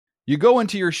You go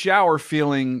into your shower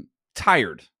feeling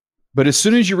tired, but as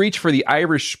soon as you reach for the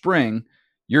Irish Spring,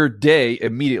 your day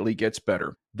immediately gets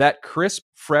better. That crisp,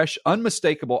 fresh,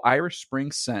 unmistakable Irish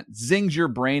Spring scent zings your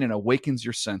brain and awakens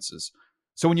your senses.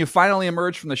 So when you finally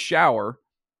emerge from the shower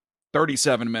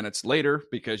 37 minutes later,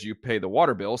 because you pay the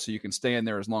water bill so you can stay in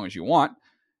there as long as you want,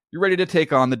 you're ready to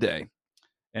take on the day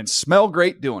and smell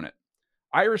great doing it.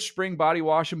 Irish Spring Body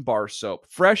Wash and Bar Soap.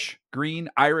 Fresh, green,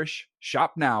 Irish.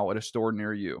 Shop now at a store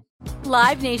near you.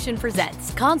 Live Nation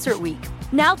presents Concert Week.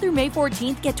 Now through May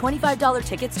 14th, get $25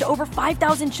 tickets to over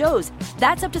 5,000 shows.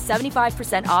 That's up to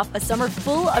 75% off a summer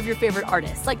full of your favorite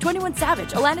artists like 21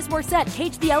 Savage, Alanis Morissette,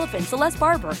 Cage the Elephant, Celeste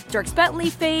Barber, Dierks Bentley,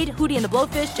 Fade, Hootie and the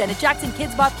Blowfish, Janet Jackson,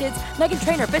 Kids Bop Kids, Meghan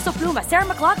Trainor, Bissell Pluma, Sarah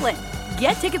McLachlan.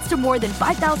 Get tickets to more than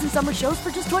 5,000 summer shows for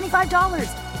just $25.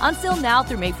 Until now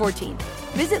through May 14th.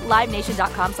 Visit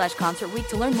LiveNation.com/Concert Week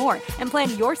to learn more and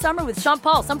plan your summer with Sean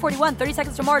Paul, Sum 41, 30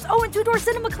 Seconds to Mars, and Two Door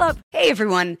Cinema Club. Hey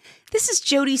everyone, this is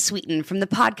Jodie Sweetin from the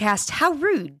podcast How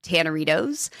Rude,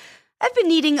 Tanneritos. I've been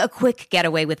needing a quick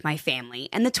getaway with my family,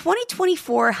 and the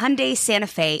 2024 Hyundai Santa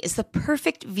Fe is the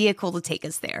perfect vehicle to take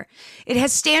us there. It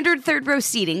has standard third-row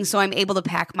seating, so I'm able to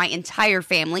pack my entire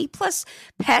family, plus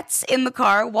pets, in the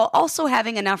car, while also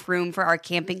having enough room for our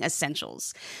camping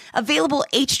essentials. Available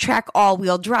H-Track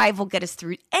all-wheel drive will get us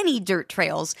through any dirt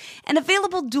trails, and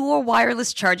available dual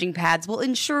wireless charging pads will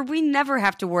ensure we never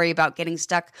have to worry about getting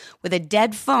stuck with a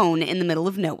dead phone in the middle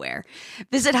of nowhere.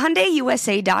 Visit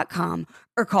HyundaiUSA.com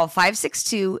or call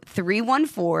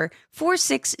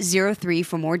 562-314-4603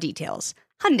 for more details.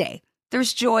 Hyundai,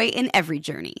 there's joy in every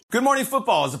journey. Good Morning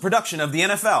Football is a production of the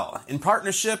NFL in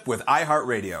partnership with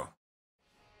iHeartRadio.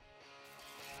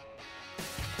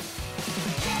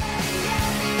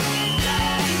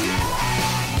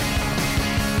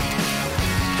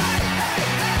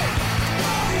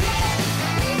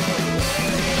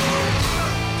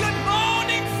 Good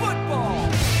Morning Football.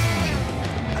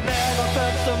 I never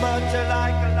felt so much alike.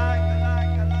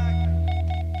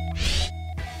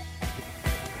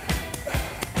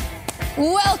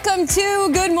 Welcome to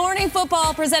Good Morning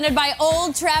Football, presented by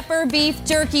Old Trapper Beef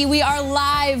Jerky. We are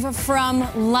live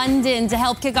from London to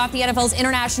help kick off the NFL's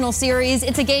International Series.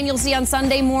 It's a game you'll see on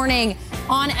Sunday morning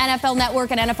on NFL Network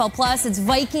and NFL Plus. It's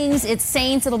Vikings, it's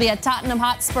Saints. It'll be at Tottenham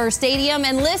Hotspur Stadium.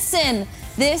 And listen,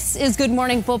 this is Good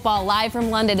Morning Football, live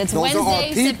from London. It's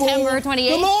Wednesday, September 28th.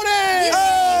 Good morning! Hey!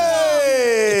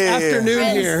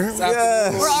 Afternoon here.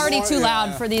 Yes. We're already too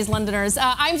loud for these Londoners.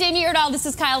 I'm Jamie Erdahl. This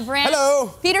is Kyle Brandt.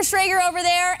 Hello. Peter Schrager over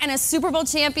there, and a Super Bowl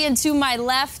champion to my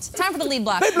left. Time for the lead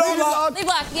block. Lead block. Lead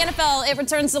block. The NFL, it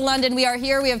returns to London. We are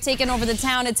here. We have taken over the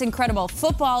town. It's incredible.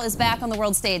 Football is back on the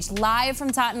world stage, live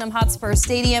from Tottenham Hotspur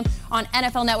Stadium on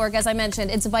NFL Network. As I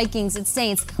mentioned, it's Vikings, it's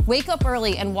Saints. Wake up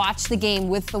early and watch the game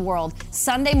with the world.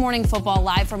 Sunday morning football,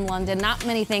 live from London. Not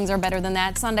many things are better than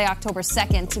that. Sunday, October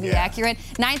 2nd, to be accurate.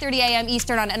 9:30 a.m.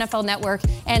 Eastern on NFL Network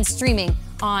and streaming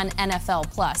on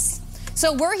NFL Plus.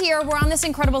 So we're here. We're on this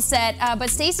incredible set. But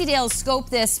Stacey Dale scoped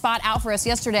this spot out for us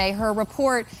yesterday. Her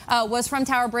report was from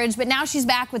Tower Bridge, but now she's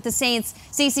back with the Saints.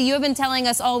 Stacey, you have been telling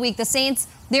us all week the Saints,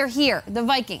 they're here. The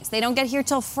Vikings, they don't get here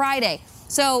till Friday.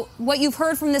 So what you've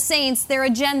heard from the Saints, their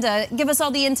agenda, give us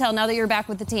all the intel now that you're back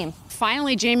with the team.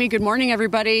 Finally, Jamie, good morning,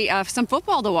 everybody. Some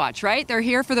football to watch, right? They're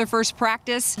here for their first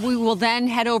practice. We will then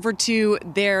head over to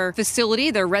their facility,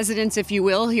 their residence, if you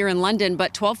will, here in London.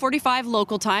 But 12:45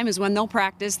 local time is when they'll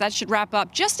practice. That should wrap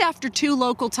up just after 2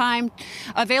 local time.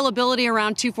 Availability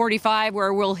around 2:45,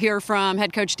 where we'll hear from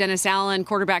head coach Dennis Allen,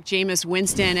 quarterback Jameis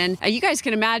Winston. And you guys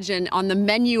can imagine on the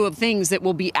menu of things that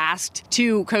will be asked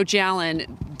to Coach Allen,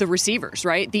 the receivers,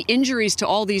 right? The injuries to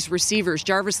all these receivers.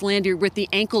 Jarvis Landry with the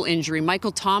ankle injury.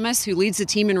 Michael Thomas, who leads the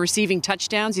team in receiving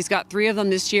touchdowns. He's got 3 of them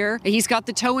this year. He's got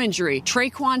the toe injury.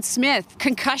 Traquan Smith,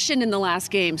 concussion in the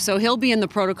last game, so he'll be in the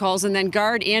protocols. And then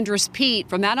guard Andrus Peat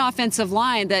from that offensive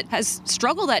line that has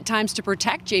struggled at times to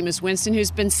protect Jameis Winston,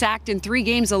 who's been sacked in 3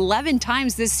 games 11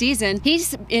 times this season.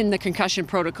 He's in the concussion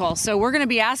protocol. So we're going to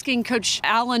be asking Coach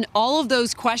Allen all of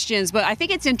those questions. But I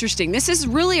think it's interesting. This is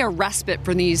really a respite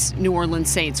for these New Orleans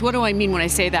Saints. What do I mean when I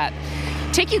say that?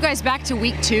 Take you guys back to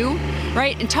week 2,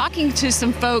 right? And talking to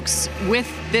some folks with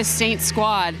this Saints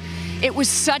squad, it was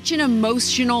such an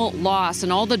emotional loss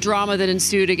and all the drama that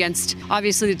ensued against,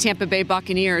 obviously, the Tampa Bay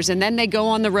Buccaneers. And then they go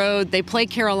on the road, they play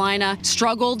Carolina,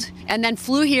 struggled, and then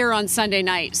flew here on Sunday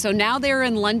night. So now they're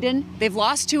in London. They've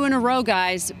lost 2 in a row,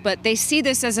 guys, but they see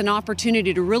this as an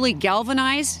opportunity to really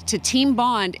galvanize, to team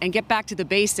bond, and get back to the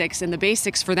basics. And the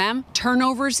basics for them,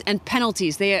 turnovers and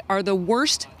penalties. They are the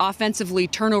worst offensively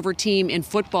turnover team in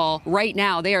football right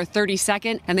now. They are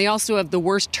 32nd, and they also have the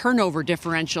worst turnover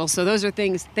differential. So those are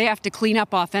things they have to clean up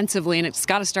offensively, and it's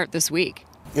got to start this week.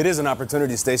 It is an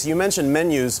opportunity, Stacey. You mentioned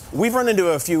menus. We've run into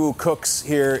a few cooks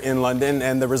here in London,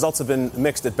 and the results have been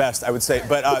mixed at best, I would say.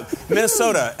 But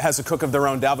Minnesota has a cook of their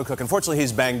own, Dalvin Cook. Unfortunately,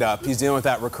 he's banged up. He's dealing with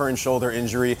that recurrent shoulder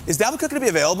injury. Is Dalvin Cook going to be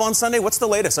available on Sunday? What's the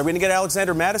latest? Are we going to get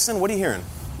Alexander Mattison? What are you hearing?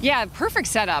 Yeah, perfect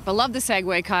setup. I love the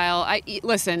segue, Kyle.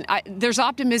 There's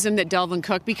optimism that Dalvin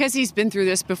Cook, because he's been through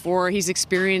this before, he's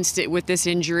experienced it with this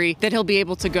injury, that he'll be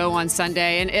able to go on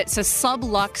Sunday. And it's a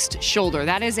subluxed shoulder.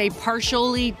 That is a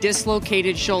partially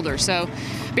dislocated shoulder. So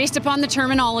based upon the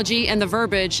terminology and the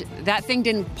verbiage, that thing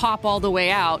didn't pop all the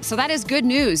way out. So that is good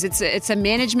news. It's a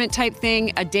management type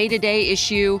thing, a day-to-day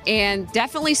issue, and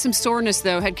definitely some soreness,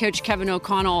 though, head coach Kevin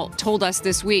O'Connell told us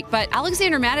this week. But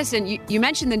Alexander Mattison, you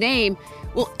mentioned the name.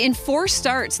 Well, in 4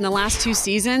 starts in the last 2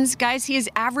 seasons, guys, he is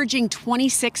averaging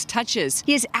 26 touches.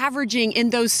 He is averaging in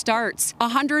those starts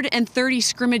 130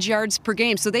 scrimmage yards per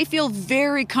game. So they feel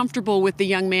very comfortable with the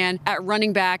young man at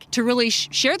running back to really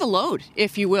share the load,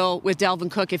 if you will, with Dalvin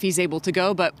Cook if he's able to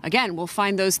go. But again, we'll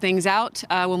find those things out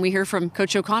when we hear from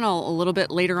Coach O'Connell a little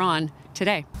bit later on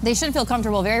today. They should feel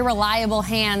comfortable. Very reliable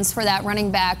hands for that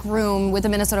running back room with the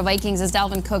Minnesota Vikings, as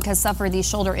Dalvin Cook has suffered these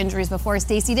shoulder injuries before.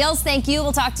 Stacey Dales, thank you.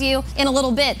 We'll talk to you in a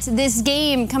little bit. This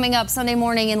game coming up Sunday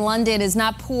morning in London is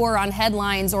not poor on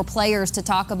headlines or players to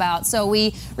talk about. So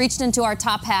we reached into our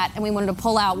top hat and we wanted to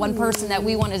pull out one person that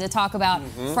we wanted to talk about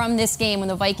from this game when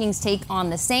the Vikings take on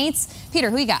the Saints. Peter,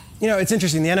 who you got? You know, it's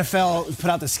interesting. The NFL put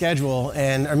out the schedule,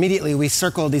 and immediately we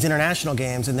circled these international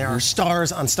games, and there are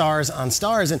stars on stars on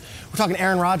stars. And we're talking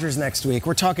Aaron Rodgers next week.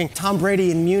 We're talking Tom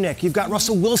Brady in Munich. You've got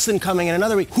Russell Wilson coming in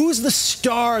another week. Who's the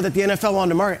star that the NFL wanted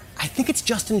to market? I think it's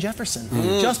Justin Jefferson.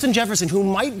 Justin Jefferson, who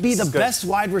might be the best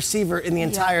wide receiver in the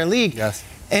entire league. Yes.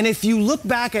 And if you look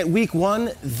back at week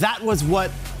 1, that was what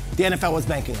the NFL was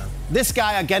banking on. This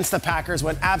guy against the Packers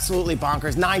went absolutely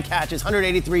bonkers. 9 catches,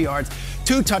 183 yards,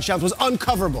 2 touchdowns, was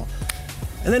uncoverable.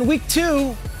 And then week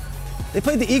 2, they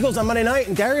played the Eagles on Monday night,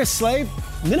 and Darius Slay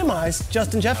minimized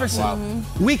Justin Jefferson. Wow.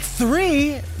 Week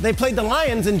 3, they played the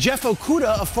Lions, and Jeff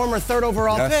Okudah, a former 3rd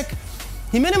overall pick,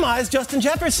 he minimized Justin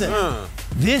Jefferson.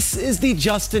 This is the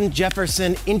Justin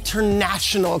Jefferson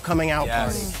International coming out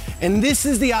party. And this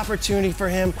is the opportunity for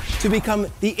him to become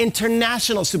the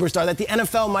international superstar that the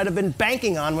NFL might have been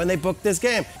banking on when they booked this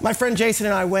game. My friend Jason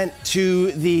and I went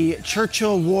to the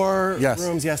Churchill War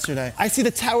rooms yesterday. I see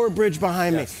the Tower Bridge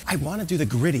behind me. I want to do the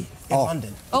Gritty in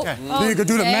London. You could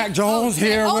do the Mac Jones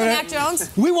here with Mac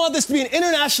Jones. We want this to be an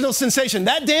international sensation.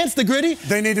 That dance, the Gritty.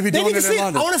 They need to be doing it in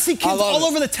London. I want to see kids all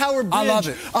over the Tower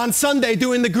Bridge on Sunday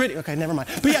doing the Gritty. Okay, never mind.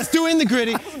 But yes, doing the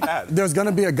Gritty. There's going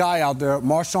to be a guy out there,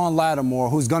 Marshawn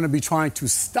Lattimore, who's going to be trying to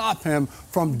stop him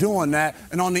from doing that.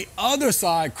 And on the other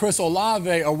side, Chris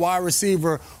Olave, a wide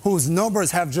receiver whose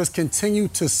numbers have just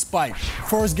continued to spike.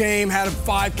 First game had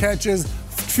 5 catches,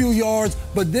 few yards,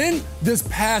 but then this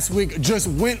past week just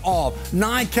went off.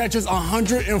 9 catches,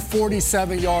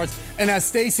 147 yards. And as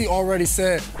Stacey already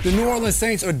said, the New Orleans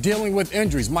Saints are dealing with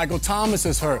injuries. Michael Thomas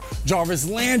is hurt. Jarvis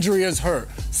Landry is hurt.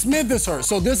 Smith is hurt.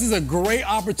 So this is a great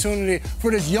opportunity for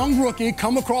this young rookie,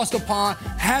 come across the pond,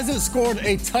 hasn't scored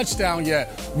a touchdown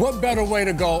yet. What better way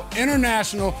to go?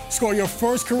 International, score your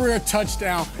first career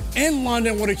touchdown in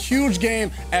London with a huge game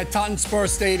at Tottenham Spur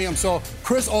Stadium. So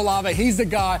Chris Olave, he's the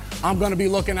guy I'm going to be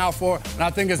looking out for, and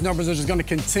I think his numbers are just going to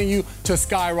continue to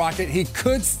skyrocket. He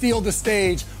could steal the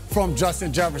stage from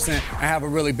Justin Jefferson and have a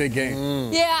really big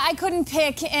game. Yeah, I couldn't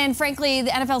pick, and frankly, the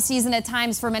NFL season at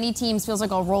times for many teams feels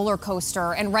like a roller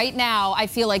coaster. And right now, I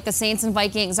feel like the Saints and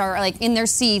Vikings are like in their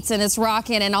seats and it's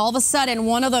rocking, and all of a sudden,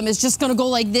 one of them is just going to go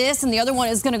like this, and the other one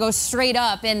is going to go straight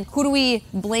up. And who do we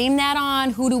blame that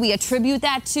on? Who do we attribute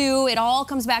that to? It all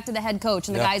comes back to the head coach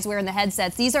and the guys wearing the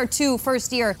headsets. These are 2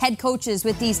 first-year head coaches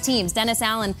with these teams, Dennis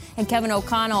Allen and Kevin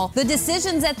O'Connell. The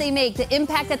decisions that they make, the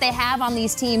impact that they have on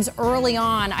these teams early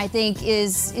on, I think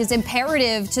is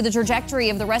imperative to the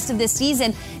trajectory of the rest of this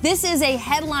season. This is a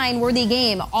headline-worthy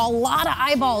game. A lot of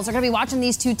eyeballs are going to be watching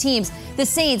these 2 teams. The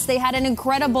Saints, they had an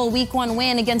incredible Week 1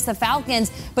 win against the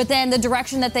Falcons, but then the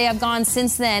direction that they have gone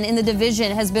since then in the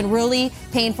division has been really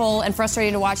painful and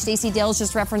frustrating to watch. Stacey Dales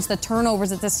just referenced the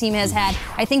turnovers that this team has had.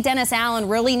 I think Dennis Allen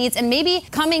really needs, and maybe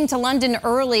coming to London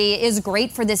early is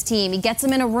great for this team. He gets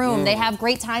them in a room. They have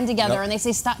great time together, and they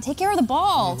say, stop, take care of the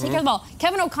ball. Take care of the ball.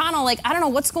 Kevin O'Connell, I don't know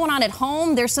what's going on at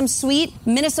home. There's some sweet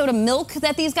Minnesota milk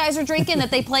that these guys are drinking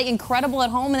that they play incredible at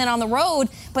home and then on the road,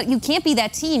 but you can't be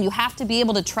that team. You have to be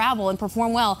able to travel and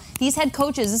perform well. These head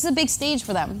coaches, this is a big stage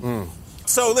for them.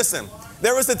 So listen,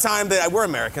 there was a time that we're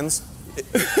Americans.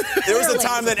 There was a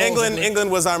time that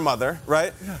England was our mother,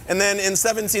 right? And then in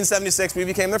 1776 we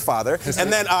became their father,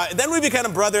 and then we became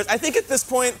brothers. I think at this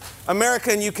point,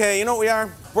 America and UK, you know what we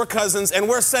are? we're cousins, and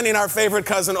we're sending our favorite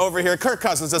cousin over here. Kirk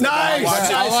Cousins is the guy I'm Nice.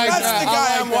 watching. I like That's that. the guy I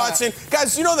like I'm that. watching.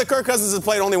 Guys, you know that Kirk Cousins has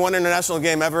played only one international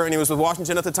game ever, and he was with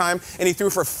Washington at the time, and he threw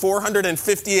for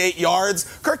 458 yards.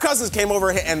 Kirk Cousins came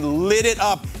over and lit it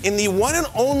up in the one and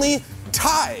only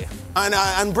tie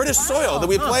on British soil that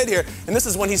we played here. And this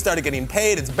is when he started getting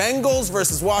paid. It's Bengals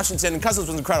versus Washington, and Cousins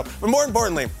was incredible. But more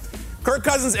importantly, Kirk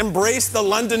Cousins embraced the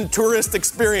London tourist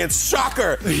experience.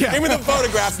 Shocker. Yeah. Give me the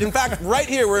photographs. In fact, right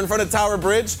here, we're in front of Tower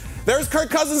Bridge. There's Kirk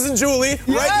Cousins and Julie,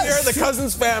 right here, the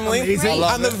Cousins family, Amazing.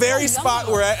 on the very spot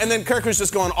we're at. And then Kirk was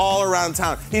just going all around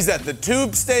town. He's at the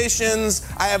tube stations.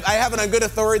 I have it on good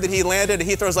authority that he landed at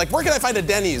Heathrow's like, where can I find a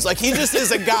Denny's? Like, he just is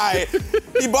a guy.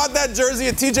 He bought that jersey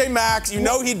at TJ Maxx. You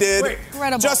know he did.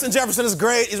 Incredible. Justin Jefferson is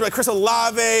great. He's like Chris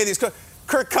Olave.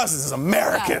 Kirk Cousins is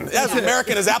American. Yeah. As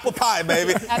American as apple pie,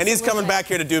 baby. And he's coming back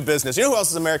here to do business. You know who else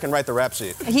is American? Write the rap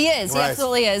sheet. He is. He Right.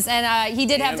 absolutely is. And he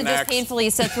did have to Max. just painfully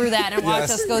sit through that and watch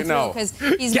us go we know. through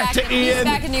because he's back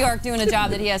in New York doing a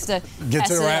job that he has to Get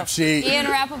to the rap do. sheet. Ian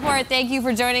Rappaport, thank you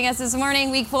for joining us this morning.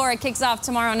 Week 4, it kicks off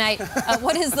tomorrow night.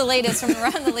 What is the latest from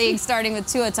around the league, starting with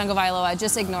Tua Tagovailoa?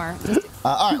 Just ignore.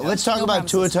 All right, let's talk No about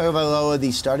Tua promises. Tagovailoa,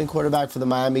 the starting quarterback for the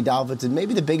Miami Dolphins, and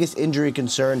maybe the biggest injury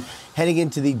concern heading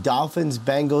into the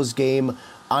Dolphins-Bengals game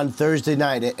on Thursday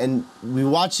night. And we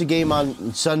watched the game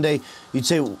on Sunday. You'd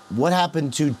say, what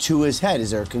happened to Tua's head? Is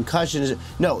there a concussion?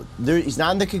 No, he's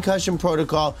not in the concussion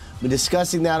protocol. We've been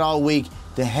discussing that all week.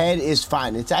 The head is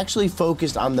fine. It's actually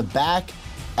focused on the back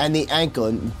and the ankle.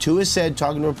 And Tua said,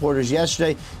 talking to reporters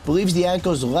yesterday, believes the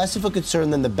ankle is less of a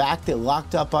concern than the back that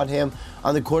locked up on him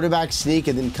on the quarterback sneak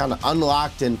and then kind of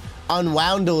unlocked and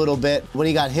unwound a little bit when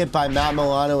he got hit by Matt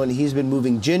Milano, and he's been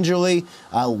moving gingerly,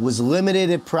 was limited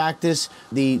at practice.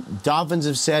 The Dolphins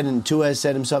have said, and Tua has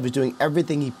said himself, he's doing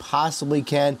everything he possibly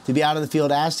can to be out on the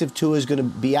field. Asked if Tua is going to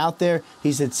be out there,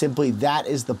 he said simply, that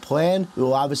is the plan. We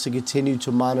will obviously continue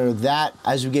to monitor that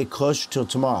as we get closer till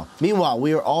tomorrow. Meanwhile,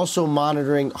 we are also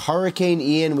monitoring Hurricane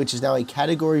Ian, which is now a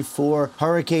Category 4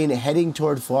 hurricane heading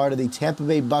toward Florida. The Tampa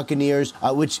Bay Buccaneers,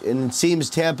 and it seems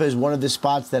Tampa is one of the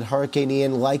spots that Hurricane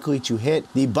Ian likely to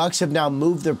hit. The Bucs have now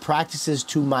moved their practices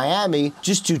to Miami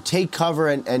just to take cover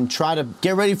and try to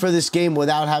get ready for this game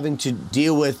without having to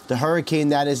deal with the hurricane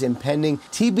that is impending.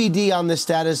 TBD on the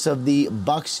status of the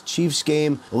Bucs-Chiefs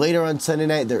game later on Sunday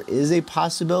night. There is a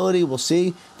possibility, we'll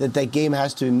see, that game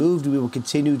has to be moved. We will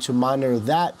continue to monitor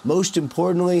that. Most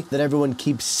importantly, that everyone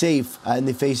keeps safe in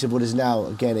the face of what is now,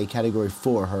 again, a Category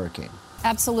 4 hurricane.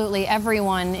 Absolutely.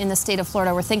 Everyone in the state of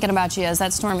Florida, we're thinking about you as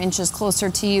that storm inches closer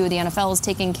to you. The NFL is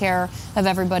taking care of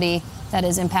everybody that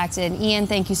is impacted. Ian,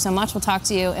 thank you so much. We'll talk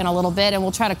to you in a little bit, and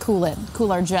we'll try to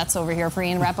cool our jets over here for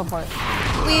Ian Rappaport.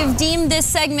 We've deemed this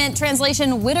segment,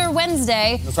 translation, Witter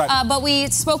Wednesday. That's right. But we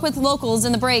spoke with locals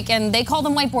in the break, and they call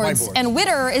them whiteboards. And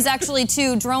Witter is actually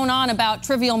to drone on about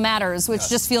trivial matters, which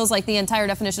just feels like the entire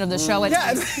definition of the show.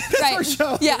 Yeah, that's our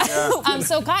show. Yeah.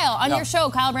 So, Kyle, on your show,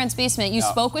 Kyle Brandt's Basement, you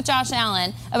spoke with Josh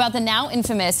Allen about the now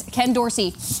infamous Ken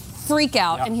Dorsey freak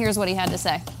out, and here's what he had to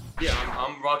say. Yeah,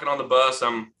 I'm rocking on the bus.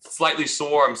 I'm slightly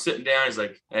sore. I'm sitting down. He's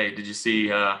like, hey, did you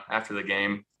see after the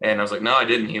game? And I was like, no, I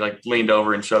didn't. He leaned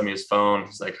over and shoved me his phone.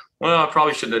 He's like, well, I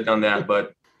probably shouldn't have done that.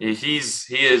 But he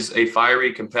is a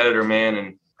fiery competitor, man.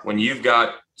 And when you've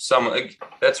got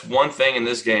that's one thing in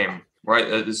this game, right?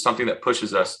 It's something that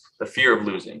pushes us, the fear of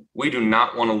losing. We do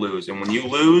not want to lose. And when you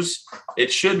lose,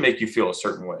 it should make you feel a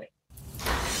certain way.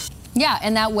 Yeah,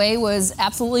 and that way was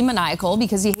absolutely maniacal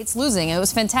because he hates losing. It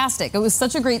was fantastic. It was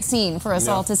such a great scene for us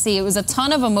all to see. It was a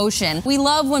ton of emotion. We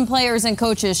love when players and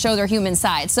coaches show their human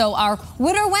side. So our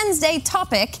Witter Wednesday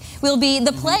topic will be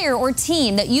the player or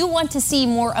team that you want to see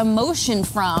more emotion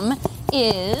from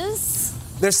is...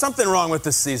 There's something wrong with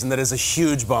this season that is a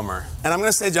huge bummer. And I'm going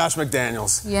to say Josh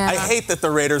McDaniels. Yeah. I hate that the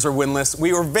Raiders are winless.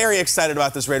 We were very excited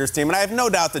about this Raiders team, and I have no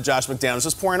doubt that Josh McDaniels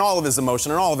is pouring all of his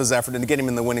emotion and all of his effort into getting him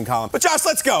in the winning column. But Josh,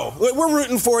 let's go. We're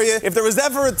rooting for you. If there was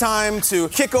ever a time to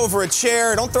kick over a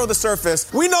chair, don't throw the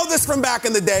surface. We know this from back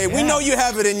in the day. We know you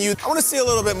have it in you. I want to see a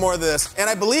little bit more of this. And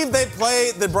I believe they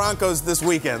play the Broncos this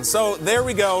weekend. So there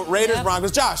we go. Raiders,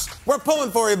 Broncos. Josh, we're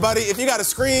pulling for you, buddy. If you got to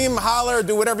scream, holler,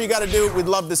 do whatever you got to do, we'd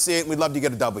love to see it. We'd love to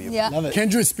get a W. Yeah. Love it.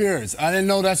 Kendrick Spears. I didn't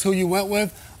know that's who you went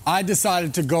with. I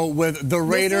decided to go with the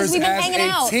Raiders we've been as hanging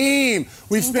a out. team.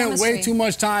 We've Team spent way chemistry. too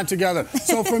much time together.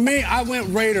 So for me, I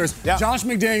went Raiders. Yeah. Josh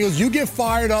McDaniels, you get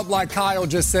fired up like Kyle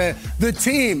just said. The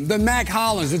team, the Mac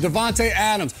Hollins, the Devontae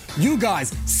Adams, you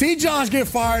guys, see Josh get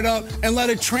fired up and let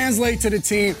it translate to the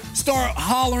team. Start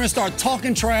hollering, start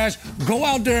talking trash. Go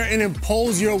out there and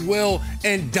impose your will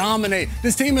and dominate.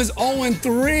 This team is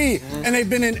 0-3, and they've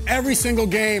been in every single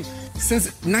game. since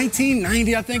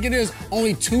 1990, I think it is,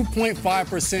 only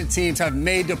 2.5% teams have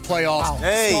made the playoffs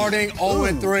starting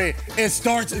 0-3. It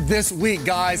starts this week,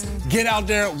 guys. Get out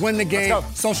there, win the game,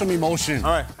 social emotion.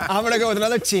 All right. I'm going to go with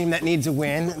another team that needs a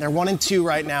win. They're 1-2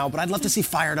 right now, but I'd love to see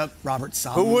fired up Robert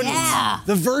Saleh. Who wouldn't? Yeah.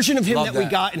 The version of him that we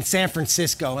got in San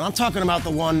Francisco, and I'm talking about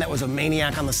the one that was a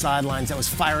maniac on the sidelines, that was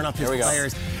firing up his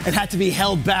players and had to be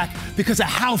held back because of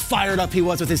how fired up he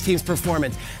was with his team's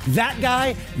performance. That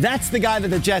guy, that's the guy that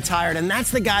the Jets hired, and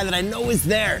that's the guy that I know is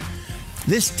there.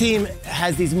 This team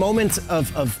has these moments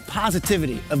of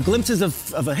positivity, of glimpses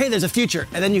of hey, there's a future.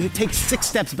 And then you take 6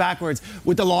 steps backwards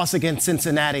with the loss against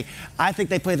Cincinnati. I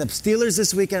think they play the Steelers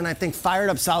this weekend, and I think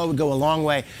fired up Saleh would go a long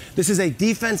way. This is a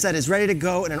defense that is ready to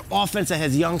go and an offense that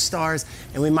has young stars,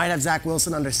 and we might have Zach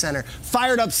Wilson under center.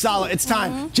 Fired up Saleh. It's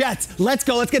time. Jets, let's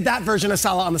go. Let's get that version of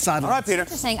Saleh on the sideline. All right, Peter.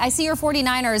 Interesting. I see your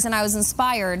 49ers, and I was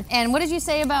inspired. And what did you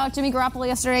say about Jimmy Garoppolo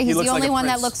yesterday? He's the only one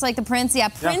that looks like the Prince. Yeah,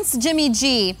 Prince Jimmy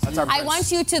G. That's our Prince. I want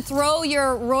you to throw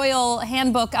your royal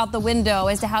handbook out the window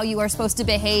as to how you are supposed to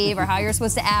behave or how you're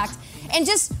supposed to act and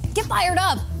just get fired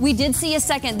up. We did see a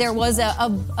second. There was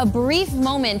a brief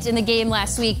moment in the game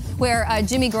last week where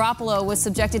Jimmy Garoppolo was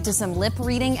subjected to some lip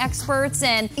reading experts,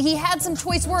 and he had some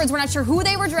choice words. We're not sure who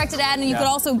they were directed at, and you could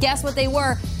also guess what they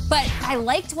were. But I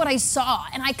liked what I saw,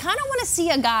 and I kind of want to see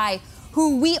a guy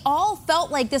who we all felt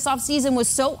like this offseason was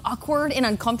so awkward and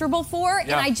uncomfortable for,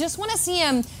 and I just want to see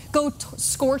him go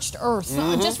scorched earth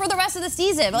just for the rest of the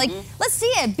season. Like, let's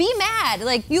see it. Be mad.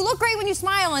 Like, you look great when you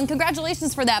smile, and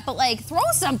congratulations for that. But like, throw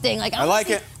something. Like, I like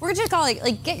it. We're just call it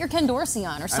like get your Ken Dorsey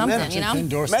on or something. You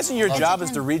know. Imagine your job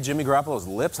is to read Jimmy Garoppolo's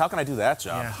lips. How can I do that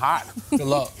job? Hot. Good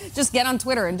luck. Just get on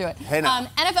Twitter and do it. Hey, now.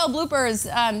 NFL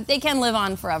bloopers, they can live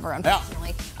on forever,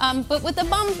 unfortunately. But with the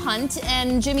bum punt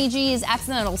and Jimmy G's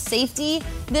accidental safety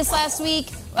this last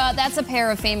week, that's a pair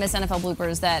of famous NFL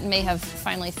bloopers that may have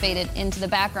finally faded into the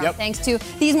background thanks to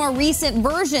these more recent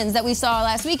versions that we saw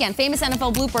last weekend. Famous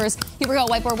NFL bloopers. Here we go,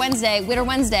 Whiteboard Wednesday, Witter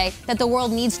Wednesday, that the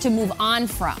world needs to move on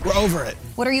from. We're over it.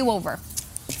 What are you over?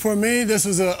 For me, this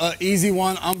is an easy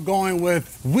one. I'm going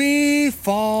with We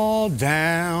Fall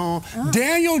Down.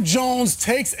 Daniel Jones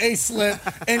takes a slip,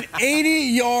 an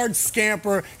 80-yard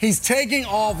scamper. He's taking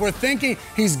off. We're thinking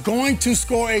he's going to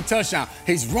score a touchdown.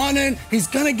 He's running. He's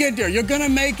going to get there. You're going to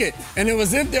make it. And it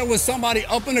was as if there was somebody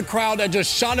up in the crowd that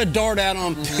just shot a dart at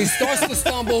him. He starts to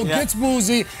stumble, gets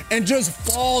woozy, and just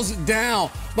falls down.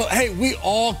 But, hey, we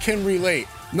all can relate.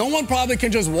 No one probably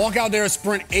can just walk out there and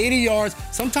sprint 80 yards.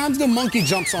 Sometimes the monkey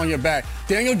jumps on your back.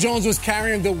 Daniel Jones was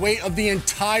carrying the weight of the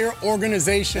entire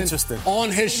organization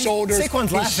on his shoulders.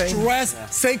 Saquon's laughing. Stressed.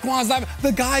 Saquon's laughing.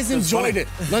 The guys enjoyed it.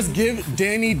 Let's give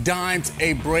Danny Dimes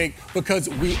a break because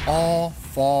we all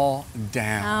fall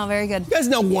down. Oh, very good. You guys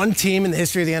know one team in the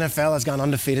history of the NFL has gone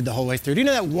undefeated the whole way through. Do you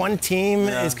know that one team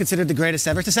is considered the greatest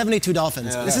ever? It's the 72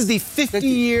 Dolphins. This is the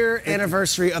 50-year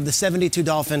anniversary of the 72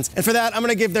 Dolphins. And for that, I'm going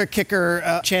to give their kicker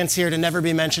a chance here to never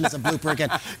be mentioned as a blooper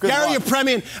again. Gary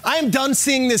Yepremian, I am done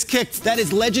seeing this kick. That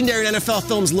is legendary in NFL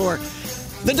films lore.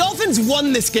 The Dolphins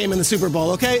won this game in the Super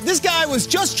Bowl, okay? This guy was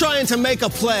just trying to make a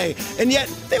play, and yet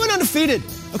they went undefeated.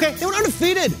 Okay, they were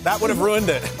undefeated. That would have ruined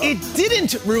it. It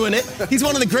didn't ruin it. He's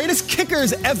one of the greatest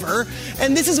kickers ever,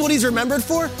 and this is what he's remembered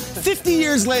for. 50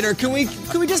 years later, can we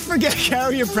just forget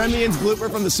Gary Yepremian's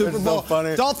blooper from the Super Bowl? So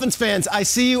funny. Dolphins fans, I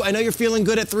see you. I know you're feeling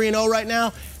good at 3-0 right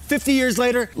now. 50 years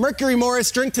later, Mercury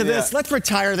Morris, drink to this. Let's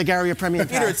retire the Gary Yepremian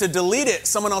Peter, pass. to delete it,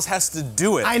 someone else has to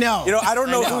do it. I know. You know, I don't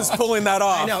know who's pulling that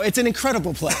off. I know. It's an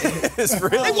incredible play. It's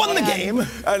really They won the game.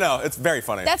 I know. It's very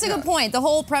funny. That's a good point. The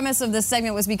whole premise of this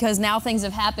segment was because now things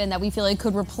have happened that we feel like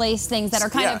could replace things that are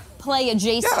kind of play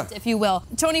adjacent, if you will.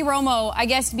 Tony Romo, I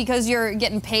guess because you're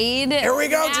getting paid Here we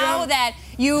go, now, Jim. that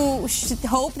you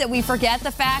hope that we forget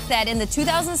the fact that in the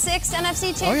 2006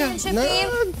 NFC Championship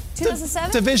game,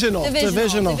 2007? Divisional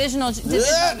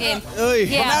game.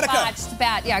 Yeah, botched,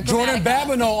 bad. Yeah, Jordan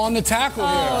Babineau on the tackle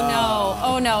here.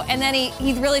 Oh no. And then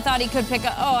he really thought he could pick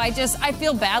up. I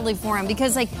feel badly for him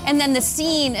because and then the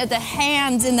scene at the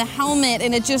hands in the helmet,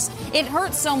 and it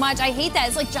hurts so much. I hate that.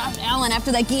 It's like Josh Allen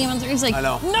after that game. He's like, I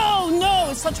know. No,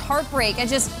 it's such heartbreak.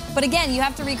 But again, you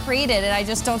have to recreate it, and I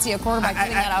just don't see a quarterback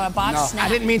doing that on a botched snap. I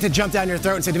didn't mean to jump down your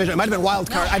throat and say division. It might have been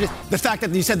wild card. The fact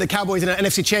that you said the Cowboys in an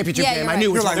NFC Championship game, I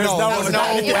knew it was like, no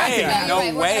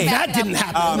way. That didn't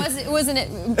happen. Wasn't it?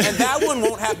 And that one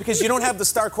won't happen because you don't have the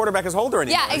star quarterback as holder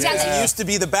anymore. Yeah, exactly. It used to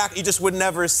be the back. You just would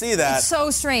never see that. It's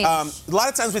so strange. A lot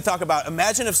of times we talk about,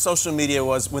 imagine if social media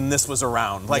was when this was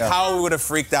around, how we would have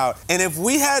freaked out. And if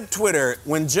we had Twitter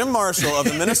when Jim Marshall of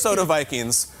the Minnesota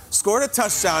Vikings scored a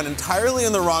touchdown entirely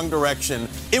in the wrong direction,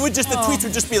 the tweets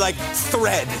would just be like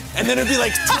thread, and then it'd be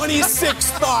like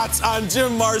 26 thoughts on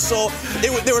Jim Marshall.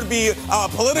 There would be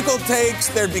political takes,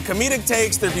 there'd be comedic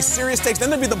takes, there'd be serious takes, then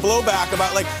there'd be the blowback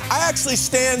about like, I actually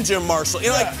stand Jim Marshall.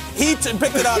 Like he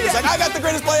picked it up. He's like, I got the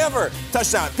greatest play ever.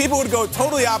 Touchdown. People would go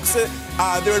totally opposite.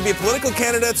 There would be political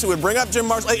candidates who would bring up Jim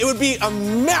Marshall. Like, it would be a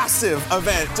massive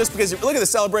event just because look at the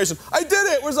celebration. I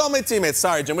did it. Where's all my teammates?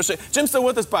 Sorry, Jim. Jim's still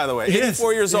with us, by the way.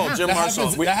 84 years old. Jim Marshall.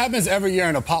 That happens every year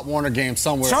in a Pop Warner game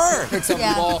somewhere. Sure. Picks up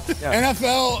the ball.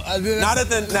 NFL. Not at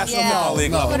the National Football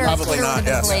League level. Probably not.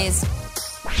 Yes.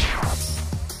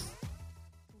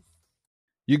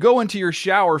 You go into your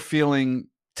shower feeling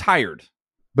tired,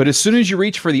 but as soon as you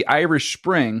reach for the Irish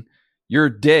Spring, your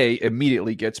day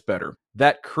immediately gets better.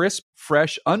 That crisp,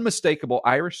 fresh, unmistakable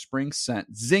Irish Spring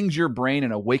scent zings your brain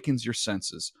and awakens your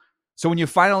senses. So when you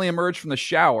finally emerge from the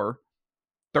shower,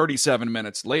 37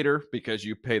 minutes later, because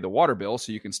you pay the water bill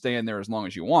so you can stay in there as long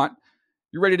as you want,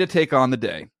 you're ready to take on the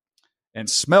day. And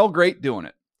smell great doing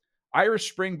it.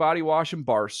 Irish Spring Body Wash and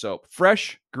Bar Soap.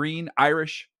 Fresh, green,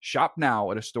 Irish. Shop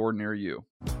now at a store near you.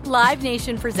 Live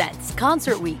Nation presents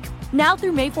Concert Week. Now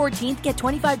through May 14th, get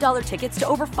 $25 tickets to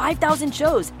over 5,000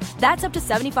 shows. That's up to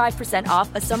 75%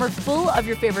 off a summer full of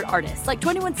your favorite artists like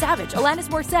 21 Savage, Alanis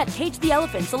Morissette, Cage the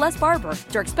Elephant, Celeste Barber,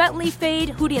 Dierks Bentley,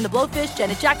 Fade, Hootie and the Blowfish,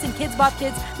 Janet Jackson, Kids Bop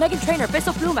Kids, Meghan Trainor,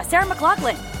 Bissell Pluma, Sarah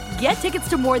McLachlan. Get tickets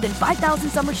to more than 5,000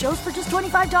 summer shows for just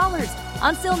 $25.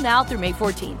 Until now through May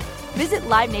 14th. Visit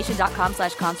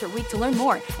LiveNation.com/Concert Week to learn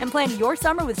more and plan your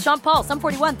summer with Sean Paul, Sum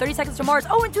 41, 30 Seconds to Mars,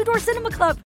 and Two Door Cinema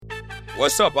Club.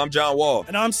 What's up? I'm John Wall.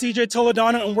 And I'm CJ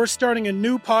Toledano, and we're starting a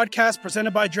new podcast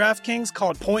presented by DraftKings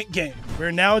called Point Game.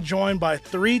 We're now joined by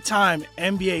three-time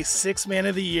NBA Sixth Man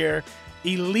of the Year,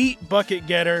 elite bucket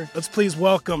getter. Let's please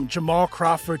welcome Jamal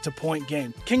Crawford to Point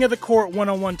Game. King of the Court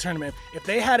one-on-one tournament. If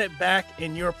they had it back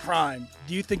in your prime,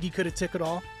 do you think you could have took it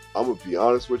all? I'm going to be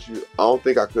honest with you. I don't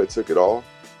think I could have took it all,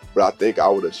 but I think I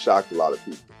would have shocked a lot of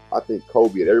people. I think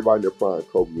Kobe and everybody in their prime,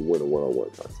 Kobe would win a one-on-one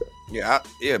contest. Yeah,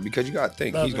 because you got to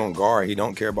think, he's going to guard. He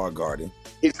don't care about guarding.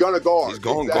 He's going to guard. He's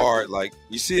going to guard. Like,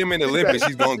 you see him in the Olympics,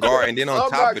 he's going to guard. And then on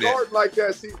top of that. I'm not guarding like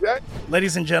that, CJ.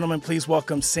 Ladies and gentlemen, please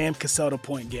welcome Sam Cassell to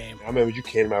Point Game. I remember you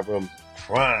came out from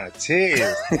prime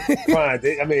 10.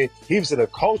 I mean, he was in a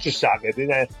culture shock. And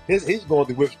then he's going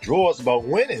through withdrawals about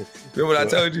winning. Remember what I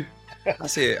told you? I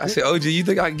said, OG, you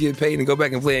think I can get paid and go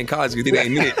back and play in college because it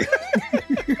ain't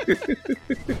it?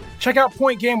 Check out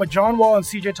Point Game with John Wall and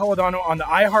CJ Toledano on the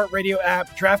iHeartRadio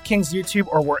app, DraftKings YouTube,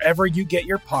 or wherever you get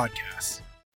your podcasts.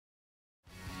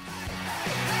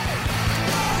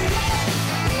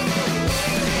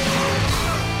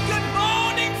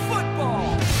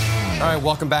 All right,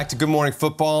 welcome back to Good Morning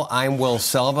Football. I'm Will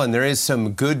Selva, and there is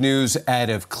some good news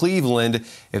out of Cleveland,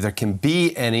 if there can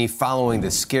be any, following the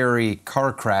scary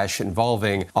car crash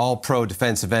involving All-Pro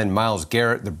defensive end Myles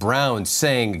Garrett. The Browns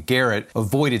saying Garrett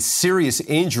avoided serious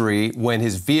injury when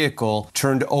his vehicle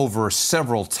turned over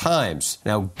several times.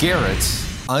 Now, Garrett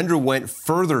underwent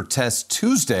further tests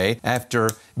Tuesday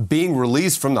after being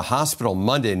released from the hospital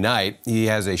Monday night. He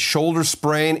has a shoulder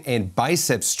sprain and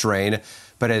bicep strain,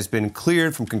 but has been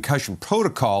cleared from concussion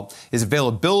protocol. His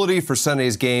availability for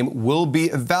Sunday's game will be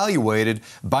evaluated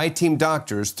by team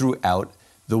doctors throughout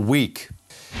the week.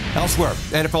 Elsewhere,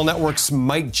 NFL Network's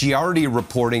Mike Giardi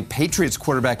reporting Patriots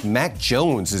quarterback Mac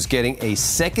Jones is getting a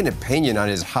second opinion on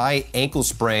his high ankle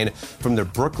sprain from the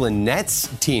Brooklyn Nets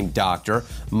team doctor.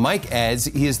 Mike adds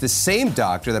he is the same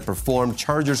doctor that performed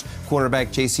Chargers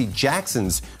quarterback J.C.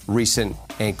 Jackson's recent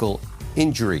ankle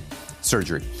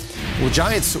surgery. Well,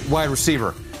 Giants wide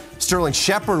receiver Sterling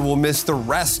Shepard will miss the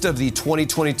rest of the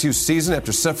 2022 season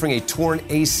after suffering a torn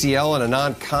ACL in a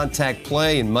non-contact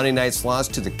play in Monday night's loss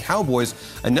to the Cowboys.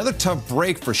 Another tough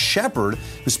break for Shepard,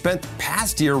 who spent the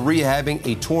past year rehabbing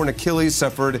a torn Achilles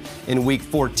suffered in Week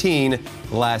 14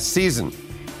 last season.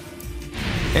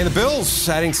 And the Bills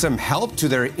adding some help to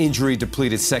their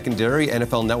injury-depleted secondary.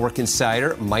 NFL Network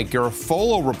insider Mike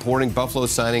Garafolo reporting Buffalo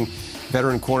signing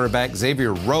veteran cornerback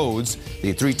Xavier Rhodes,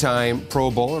 the three-time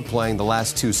Pro Bowler, playing the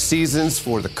last two seasons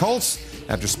for the Colts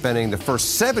after spending the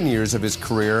first 7 years of his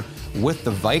career with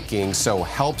the Vikings. So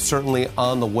help certainly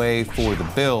on the way for the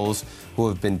Bills, who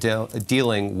have been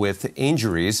dealing with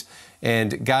injuries.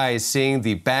 And guys, seeing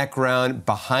the background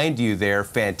behind you there,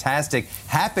 fantastic.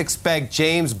 Half expect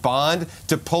James Bond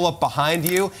to pull up behind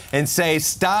you and say,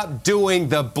 "Stop doing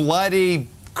the bloody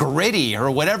gritty," or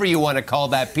whatever you want to call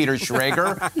that, Peter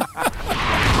Schrager.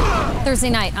 Thursday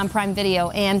night on Prime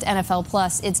Video and NFL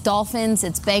Plus, it's Dolphins,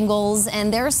 it's Bengals,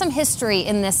 and there's some history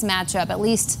in this matchup, at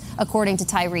least according to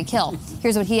Tyreek Hill.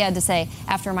 Here's what he had to say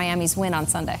after Miami's win on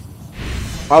Sunday.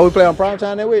 Oh, we play on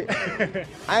Primetime that week?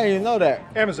 I didn't even know that.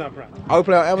 Amazon Prime. Oh, we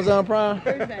play on Amazon Prime?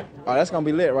 Oh, that's going to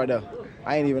be lit right there.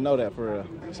 I didn't even know that for real.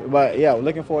 So, but, yeah, we're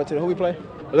looking forward to who we play.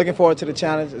 We're looking forward to the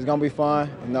challenge. It's going to be fun,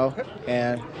 you know.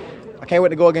 And I can't wait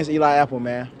to go against Eli Apple,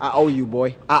 man. I owe you,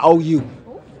 boy. I owe you.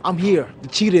 I'm here. The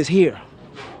cheetah is here.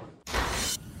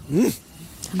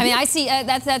 I mean, I see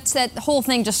that whole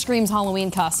thing just screams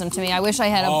Halloween costume to me. I wish I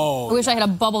had a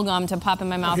bubble gum to pop in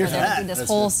my mouth with this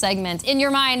whole segment. In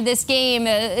your mind, this game,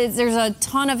 there's a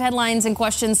ton of headlines and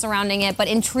questions surrounding it, but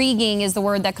intriguing is the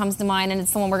word that comes to mind, and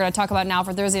it's the one we're going to talk about now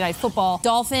for Thursday Night Football.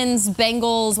 Dolphins,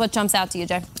 Bengals, what jumps out to you,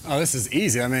 Jay? Oh, this is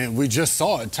easy. I mean, we just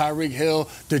saw it. Tyreek Hill,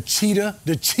 the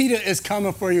cheetah is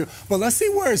coming for you. But let's see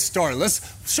where it started.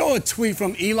 Let's show a tweet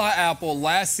from Eli Apple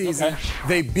last season. Okay.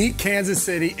 They beat Kansas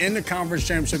City in the conference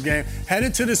championship game,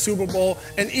 headed to the Super Bowl,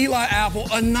 and Eli Apple,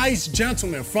 a nice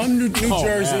gentleman from New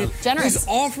Jersey, is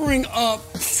offering up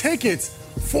tickets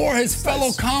for his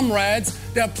fellow comrades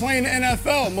that play in the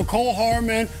NFL. Mecole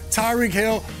Hardman, Tyreek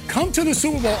Hill, come to the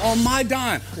Super Bowl on my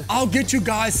dime. I'll get you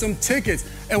guys some tickets.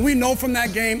 And we know from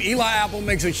that game, Eli Apple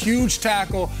makes a huge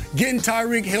tackle, getting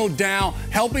Tyreek Hill down,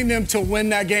 helping them to win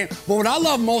that game. But what I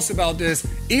love most about this,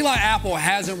 Eli Apple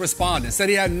hasn't responded, said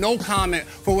he had no comment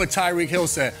for what Tyreek Hill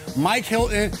said. Mike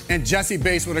Hilton and Jesse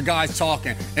Bates were the guys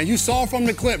talking. And you saw from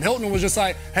the clip, Hilton was just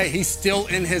like, hey, he's still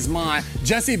in his mind.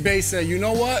 Jesse Bates said, you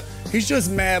know what? He's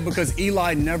just mad because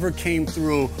Eli never came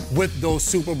through with those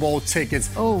Super Bowl tickets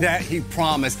that he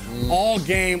promised. All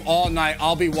game, all night,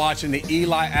 I'll be watching the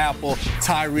Eli Apple,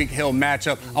 Tyreek Hill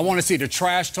matchup. I want to see the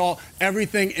trash talk,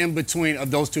 everything in between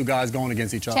of those two guys going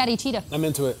against each other. Chatty Cheetah. I'm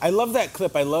into it. I love that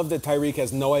clip. I love that Tyreek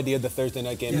has no idea the Thursday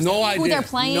night game is. No idea. Who they're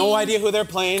playing. No idea who they're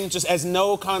playing, just has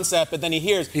no concept, but then he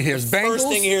hears Bengals. First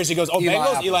thing he hears, he goes,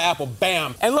 Bengals, Eli Apple,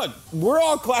 bam. And look, we're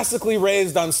all classically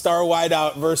raised on star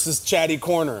wideout versus chatty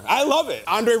corner. I love it.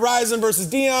 Andre Rison versus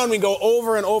Dion, we go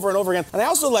over and over and over again. And I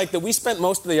also like that we spent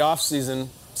most of the offseason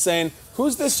saying,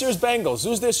 who's this year's Bengals?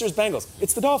 Who's this year's Bengals?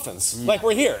 It's the Dolphins. Like,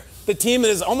 we're here. The team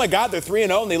is, oh my God, they're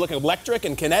 3-0 and they look electric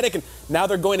and kinetic, and now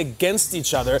they're going against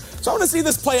each other. So I want to see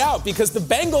this play out because the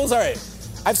Bengals, all right,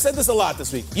 I've said this a lot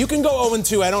this week. You can go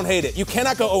 0-2, I don't hate it. You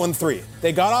cannot go 0-3.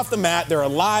 They got off the mat, they're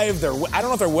alive, I don't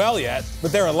know if they're well yet,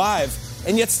 but they're alive.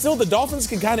 And yet still the Dolphins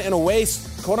can kind of, in a way,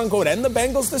 quote-unquote, end the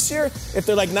Bengals this year. If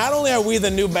they're like, not only are we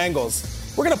the new Bengals,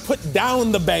 we're going to put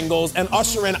down the Bengals and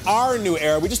usher in our new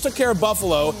era. We just took care of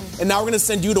Buffalo, and now we're going to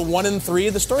send you to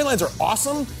 1-3. The storylines are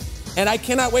awesome, and I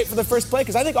cannot wait for the first play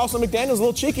because I think also McDaniel's a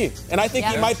little cheeky, and I think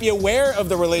he might be aware of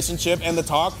the relationship and the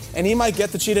talk, and he might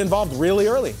get the cheetah involved really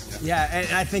early. Yeah,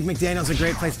 and I think McDaniel's a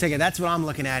great place to take it. That's what I'm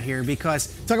looking at here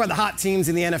because talk about the hot teams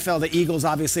in the NFL. The Eagles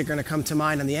obviously are going to come to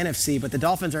mind on the NFC, but the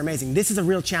Dolphins are amazing. This is a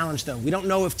real challenge, though. We don't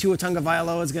know if Tua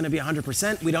Tagovailoa is going to be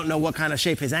 100%. We don't know what kind of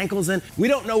shape his ankle's in. We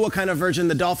don't know what kind of version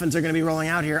the Dolphins are going to be rolling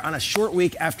out here on a short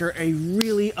week after a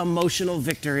really emotional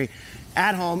victory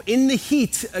at home in the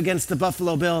heat against the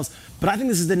Buffalo Bills. But I think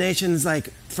this is the nation's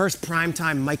first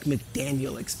primetime Mike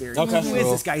McDaniel experience. Okay. Who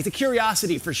is this guy? He's a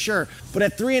curiosity for sure. But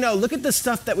at 3-0, look at the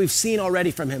stuff that we've seen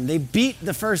already from him. They beat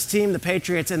the first team, the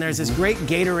Patriots, and there's this great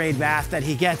Gatorade bath that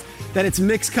he gets, that it's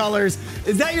mixed colors.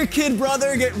 Is that your kid,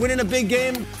 brother, winning a big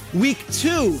game? Week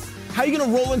 2. How are you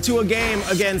going to roll into a game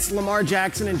against Lamar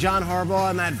Jackson and John Harbaugh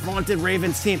and that vaunted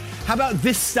Ravens team? How about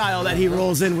this style that he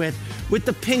rolls in with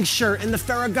the pink shirt and the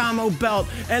Ferragamo belt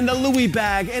and the Louis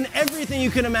bag and everything you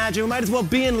can imagine? We might as well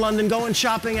be in London going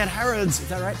shopping at Harrods. Is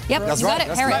that right? Yep, That's right.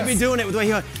 Harrods. Might be doing it with the way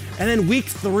he. And then week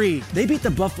 3, they beat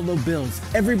the Buffalo Bills.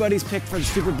 Everybody's pick for the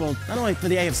Super Bowl, not only for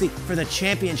the AFC, for the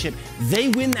championship. They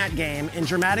win that game in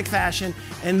dramatic fashion,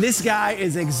 and this guy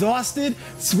is exhausted,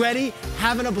 sweaty,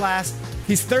 having a blast.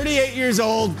 He's 38 years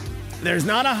old. There's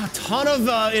not a ton of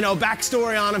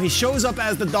backstory on him. He shows up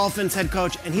as the Dolphins head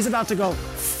coach, and he's about to go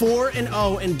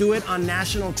 4-0 and do it on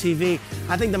national TV.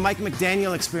 I think the Mike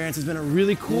McDaniel experience has been a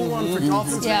really cool one for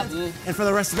Dolphins fans. And for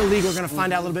the rest of the league, we're going to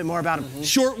find out a little bit more about him.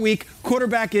 Short week,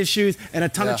 quarterback issues, and a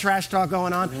ton of trash talk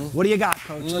going on. What do you got,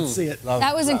 Coach? Let's see it.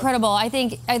 That was incredible. I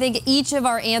think each of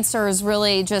our answers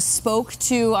really just spoke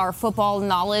to our football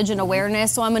knowledge and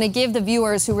awareness. So I'm going to give the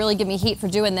viewers who really give me heat for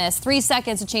doing this 3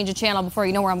 seconds to change a channel before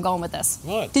you know where I'm going with this.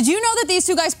 What? Did you know that these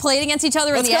two guys played against each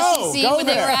other in the SEC when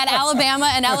they were at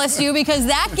Alabama and LSU? Because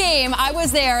that game, I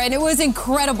was there, and it was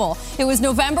incredible. It was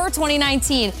November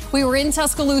 2019. We were in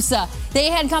Tuscaloosa. They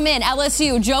had come in,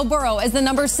 LSU, Joe Burrow, as the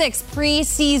number 6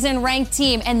 preseason ranked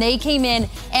team, and they came in,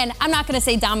 and I'm not going to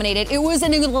say dominated. It was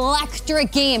an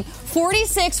electric game.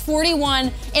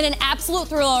 46-41 in an absolute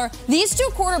thriller. These two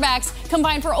quarterbacks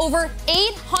combined for over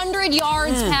 800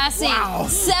 yards passing,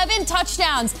 7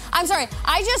 touchdowns. I'm sorry,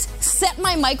 I just set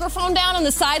my microphone down on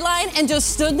the sideline and just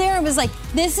stood there and was like,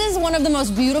 This is one of the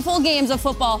most beautiful games of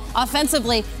football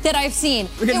offensively that I've seen.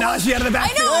 Look at Najee out of the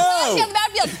backfield. I know, Najee out of the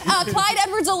backfield. Clyde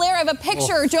Edwards-Helaire, I have a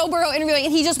picture, Joe Burrow interviewing,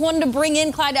 and he just wanted to bring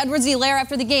in Clyde Edwards-Helaire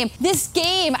after the game. This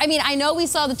game, I mean, I know we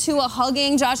saw the Tua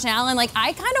hugging Josh Allen. Like,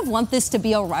 I kind of want this to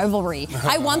be a rivalry.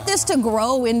 I want this to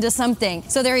grow into something.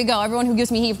 So there you go. Everyone who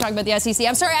gives me heat for talking about the SEC.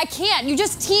 I'm sorry, I can't. You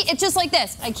just it's just like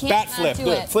this. I can't Bat flip. do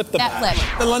it. Flip the bat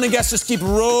flip. The London guests just keep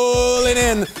rolling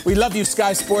in. We love you,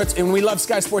 Sky Sports, and we love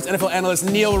Sky Sports NFL analyst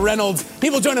Neil Reynolds. He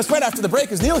will join us right after the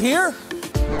break. Is Neil here?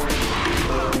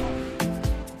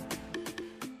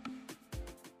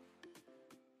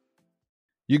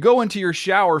 You go into your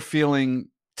shower feeling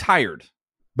tired,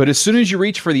 but as soon as you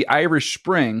reach for the Irish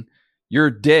Spring, your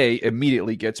day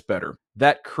immediately gets better.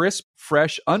 That crisp,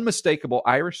 fresh, unmistakable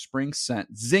Irish Spring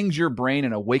scent zings your brain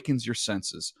and awakens your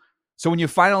senses. So when you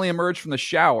finally emerge from the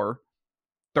shower,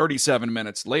 37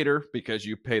 minutes later, because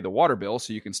you pay the water bill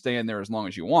so you can stay in there as long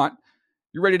as you want,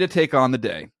 you're ready to take on the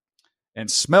day.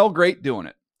 And smell great doing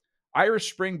it.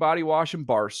 Irish Spring Body Wash and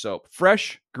Bar Soap.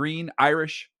 Fresh, green,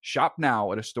 Irish. Shop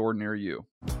now at a store near you.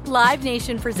 Live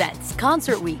Nation presents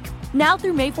Concert Week. Now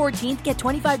through May 14th, get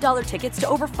 $25 tickets to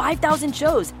over 5,000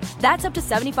 shows. That's up to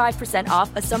 75%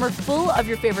 off a summer full of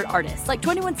your favorite artists like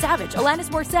 21 Savage, Alanis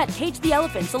Morissette, Cage the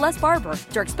Elephant, Celeste Barber,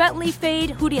 Dierks Bentley,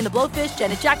 Fade, Hootie and the Blowfish,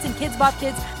 Janet Jackson, Kids Bop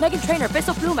Kids, Meghan Trainor,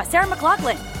 Bissell Pluma, Sarah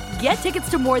McLachlan. Get tickets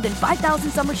to more than 5,000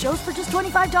 summer shows for just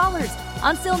 $25.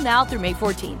 Until now through May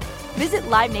 14th. Visit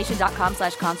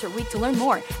LiveNation.com/Concert Week to learn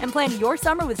more and plan your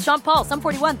summer with Sean Paul, Sum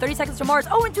 41, 30 Seconds to Mars,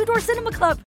 and Two Door Cinema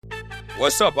Club.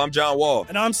 What's up? I'm John Wall.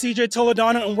 And I'm CJ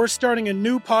Toledano, and we're starting a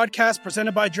new podcast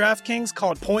presented by DraftKings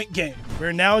called Point Game.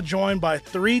 We're now joined by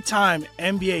three-time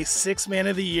NBA Sixth Man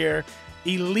of the Year,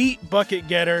 elite bucket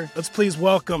getter. Let's please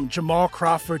welcome Jamal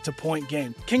Crawford to Point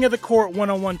Game. King of the Court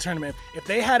one-on-one tournament. If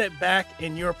they had it back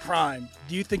in your prime,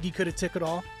 do you think you could have took it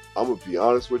all? I'm going to be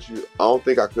honest with you. I don't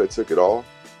think I could have took it all,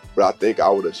 but I think I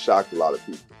would have shocked a lot of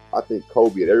people. I think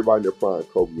Kobe and everybody in their prime,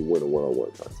 Kobe would win a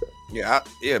one-on-one contest. Yeah,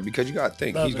 because you got to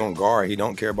think he's going to guard. He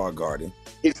don't care about guarding.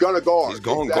 He's going to guard. He's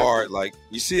going to guard. Like,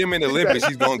 you see him in the Olympics,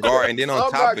 he's going to guard. And then on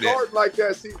top of that. I'm not guarding like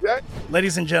that, CJ.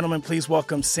 Ladies and gentlemen, please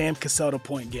welcome Sam Cassell to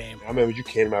Point Game. I remember you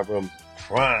came out from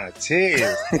crying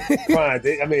tears.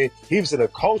 I mean, he was in a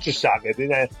culture shock. And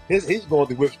then he's going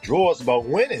through withdrawals about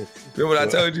winning. Remember what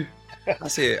I told you? I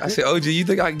said, OG, you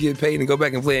think I can get paid and go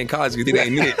back and play in college? You think they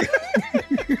ain't it?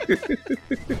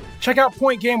 Check out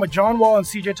Point Game with John Wall and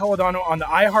CJ Toledano on the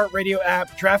iHeartRadio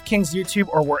app, DraftKings YouTube,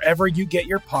 or wherever you get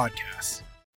your podcasts.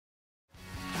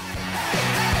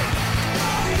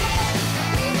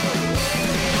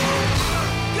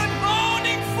 Good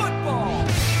morning, football.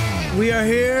 We are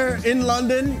here in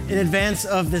London in advance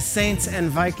of the Saints and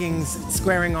Vikings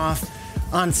squaring off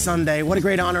on Sunday. What a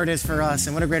great honor it is for us,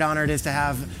 and what a great honor it is to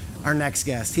have our next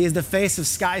guest. He is the face of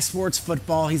Sky Sports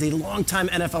Football. He's a longtime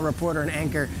NFL reporter and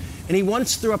anchor, and he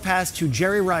once threw a pass to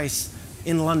Jerry Rice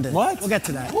in London. What? We'll get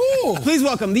to that. Ooh. Please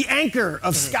welcome the anchor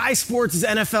of Sky Sports'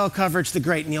 NFL coverage, the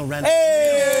great Neil Reynolds.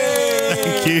 Hey!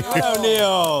 Thank you. Hello,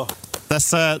 Neil.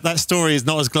 That story is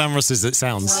not as glamorous as it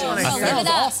sounds. Sounds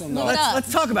awesome, though. Let's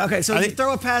talk about, okay, so you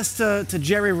throw a pass to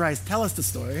Jerry Rice. Tell us the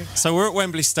story. So we're at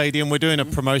Wembley Stadium. We're doing a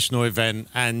promotional event,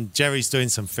 and Jerry's doing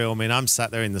some filming. I'm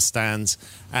sat there in the stands,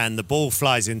 and the ball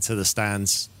flies into the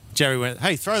stands. Jerry went,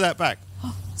 "Hey, throw that back."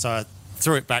 So I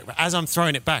threw it back. But as I'm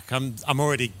throwing it back, I'm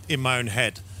already in my own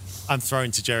head. I'm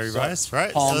throwing to Jerry Rice,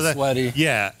 right? Palms sweaty.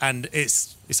 Yeah, and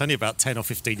it's only about 10 or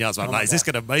 15 yards. I'm like, is this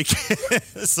going to make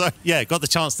it? So, yeah, got the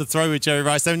chance to throw with Jerry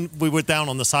Rice. Then we were down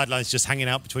on the sidelines just hanging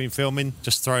out between filming,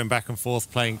 just throwing back and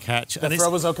forth, playing catch. The throw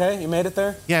was okay? You made it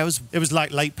there? Yeah, it was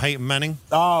like late Peyton Manning.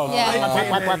 Oh,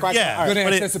 yeah. Yeah. Good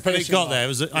anticipation. But it got there.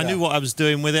 I knew what I was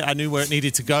doing with it. I knew where it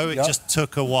needed to go. It just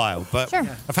took a while. But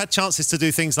I've had chances to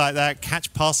do things like that,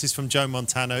 catch passes from Joe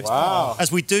Montana. Wow.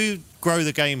 As we do grow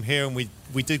the game here, and we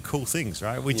do cool things,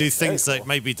 right? We do things that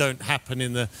maybe don't happen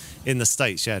in the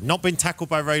States. Yeah, not been tackled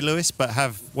by Ray Lewis, but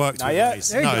have worked Not with yet. Rays.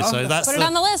 There you go. So that's Put it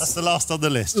on the list. That's the last on the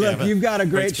list. Look, yeah, you've got a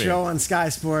great to be show here. on Sky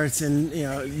Sports, and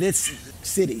this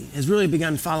city has really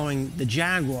begun following the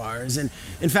Jaguars. And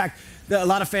in fact, a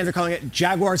lot of fans are calling it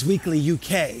Jaguars Weekly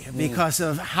UK because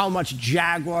of how much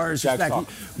Jaguars respect.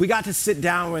 We got to sit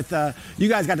down with, you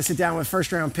guys got to sit down with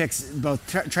first-round picks, both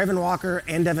Trayvon Walker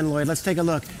and Devin Lloyd. Let's take a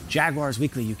look. Jaguars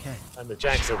Weekly UK. And the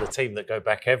Jags are the team that go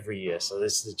back every year. So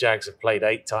the Jags have played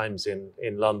 8 times in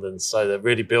London. So they're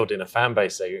really building a fan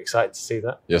base there. You're excited to see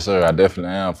that? Yes, sir. I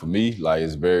definitely am. For me,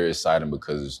 it's very exciting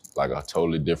because it's like a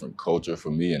totally different culture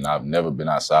for me, and I've never been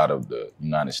outside of the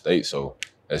United States. So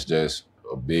that's just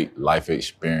a big life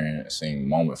experiencing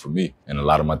moment for me and a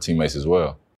lot of my teammates as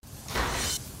well.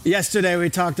 Yesterday,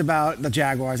 we talked about the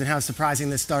Jaguars and how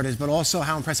surprising this start is, but also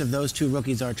how impressive those two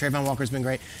rookies are. Trayvon Walker's been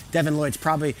great. Devin Lloyd's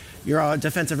probably your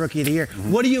defensive rookie of the year.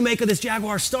 What do you make of this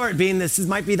Jaguar start, being this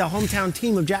might be the hometown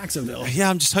team of Jacksonville?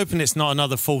 Yeah, I'm just hoping it's not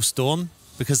another false dawn,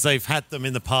 because they've had them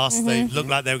in the past. They looked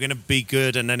like they were going to be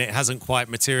good, and then it hasn't quite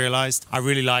materialized. I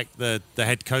really like the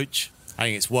head coach. I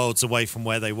think it's worlds away from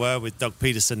where they were with Doug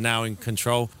Peterson now in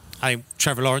control. I think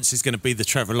Trevor Lawrence is going to be the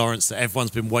Trevor Lawrence that everyone's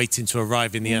been waiting to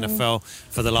arrive in the NFL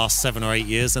for the last 7 or 8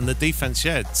 years. And the defense,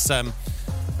 it's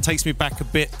takes me back a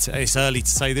bit. It's early to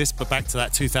say this, but back to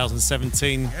that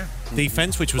 2017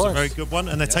 defense, which was a very good one.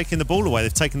 And they're taking the ball away.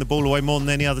 They've taken the ball away more than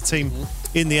any other team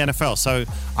in the NFL. So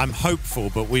I'm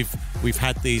hopeful, but we've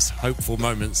had these hopeful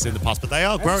moments in the past. But they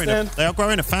are growing. They are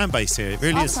growing a fan base here. It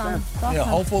really is. Yeah,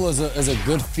 hopeful is a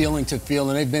good feeling to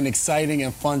feel, and they've been exciting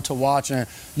and fun to watch. And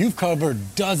you've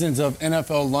covered dozens of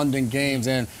NFL London games,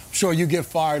 and I'm sure you get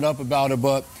fired up about it.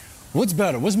 But what's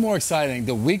better? What's more exciting?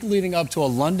 The week leading up to a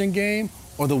London game,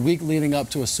 or the week leading up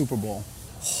to a Super Bowl?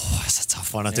 Oh, that's a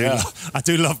tough one. I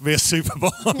do love me a Super Bowl.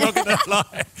 I'm not going to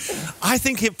lie. I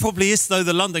think it probably is, though,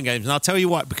 the London games. And I'll tell you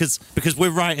why, because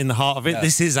we're right in the heart of it. Yes.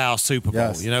 This is our Super Bowl.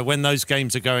 Yes. You know, when those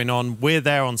games are going on, we're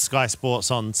there on Sky Sports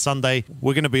on Sunday.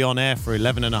 We're going to be on air for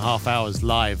 11 and a half hours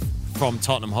live from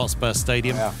Tottenham Hotspur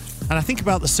Stadium. Yeah. And I think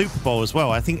about the Super Bowl as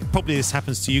well. I think probably this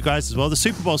happens to you guys as well. The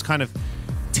Super Bowl is kind of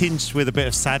tinged with a bit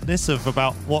of sadness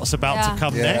about what's about to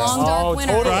come next. Long dark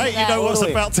winter. Totally. Right? You know what's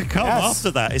about to come after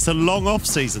that. It's a long off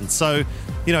season. So,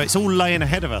 you know, it's all laying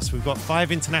ahead of us. We've got 5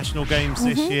 international games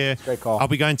this year. Great call. I'll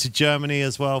be going to Germany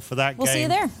as well for that game. We'll see you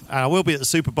there. I will be at the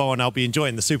Super Bowl, and I'll be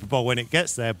enjoying the Super Bowl when it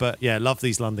gets there. But, yeah, love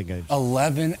these London games.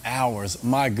 11 hours.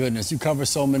 My goodness. You cover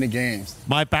so many games.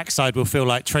 My backside will feel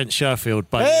like Trent Sherfield.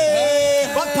 But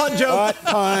butt punt, Joe. Butt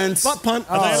punt. Butt punt.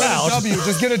 Are they allowed?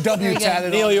 Just get a W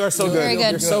tatted. Neil, you are so good. Very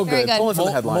good. You're so Very good. Pulling for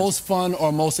the headlines. Most fun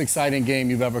or most exciting game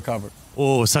you've ever covered?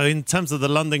 Oh, so in terms of the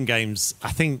London games,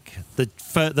 I think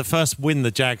the first win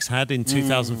the Jags had in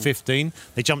 2015,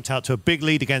 they jumped out to a big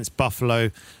lead against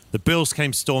Buffalo. The Bills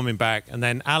came storming back, and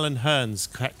then Alan Hearns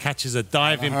catches a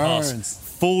diving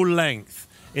pass, full length,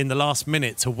 in the last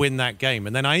minute to win that game.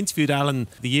 And then I interviewed Alan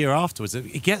the year afterwards.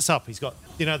 He gets up, he's got,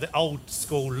 you know, the old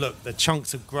school look, the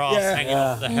chunks of grass hanging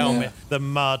off the helmet, the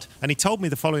mud. And he told me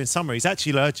the following summer he's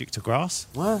actually allergic to grass.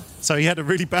 What? So he had a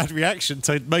really bad reaction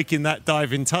to making that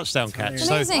diving touchdown catch.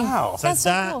 Amazing. So That's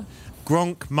so cool.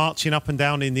 Gronk marching up and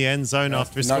down in the end zone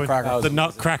after his the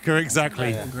Nutcracker,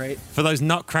 exactly. Yeah. Great. For those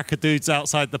Nutcracker dudes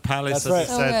outside the Palace, That's as right.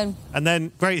 I said. good. And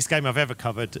then, greatest game I've ever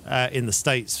covered in the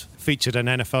States, featured an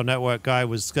NFL Network guy,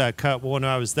 was Kurt Warner.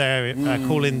 I was there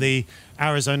calling the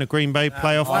Arizona Green Bay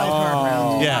playoff.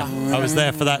 Yeah, I was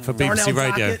there for that for BBC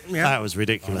Radio. That was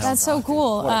ridiculous. That's so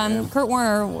cool. Kurt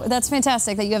Warner, that's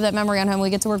fantastic that you have that memory on him.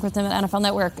 We get to work with him at NFL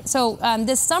Network. So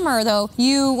this summer, though,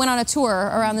 you went on a tour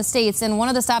around the States, and one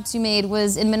of the stops you made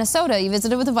was in Minnesota. You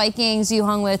visited with the Vikings. You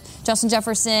hung with Justin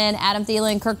Jefferson, Adam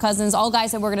Thielen, Kirk Cousins, all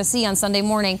guys that we're going to see on Sunday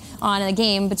morning on a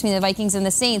game between the Vikings and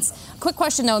the Saints. Quick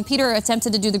question, though, and Peter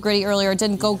attempted to do the gritty earlier. It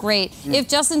didn't go great. If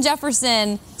Justin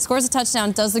Jefferson scores a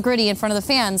touchdown, does the gritty in front of the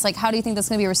fans, like, how do you think that's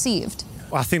going to be received?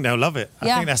 Well, I think they'll love it.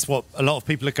 I think that's what a lot of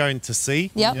people are going to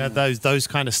see. Yep. You know, those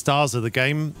kind of stars of the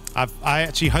game. I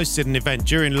actually hosted an event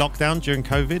during lockdown, during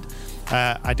COVID.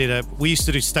 We used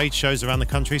to do stage shows around the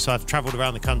country, so I've travelled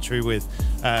around the country with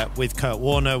Kurt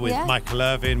Warner, with Michael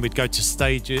Irvin. We'd go to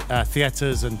stage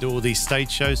theatres and do all these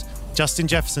stage shows. Justin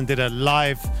Jefferson did a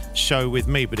live show with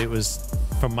me, but it was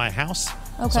from my house.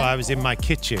 Okay. So I was in my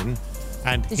kitchen,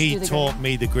 and he taught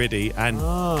me the gritty, and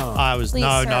I was no,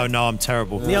 I'm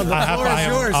terrible. Neil, the floor is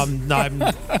yours. I'm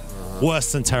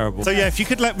worse than terrible. So yeah, if you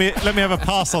could let me have a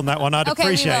pass on that one, I'd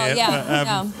appreciate it.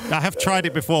 Yeah, I have tried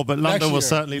it before, but London will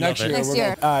certainly love it. Next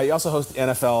year. You also host the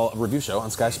NFL review show on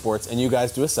Sky Sports, and you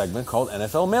guys do a segment called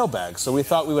NFL Mailbag. So we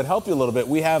thought we would help you a little bit.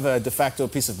 We have a de facto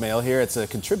piece of mail here. It's a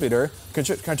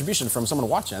contribution from someone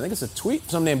watching. I think it's a tweet from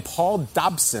someone named Paul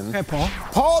Dobson. Hey, Paul.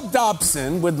 Paul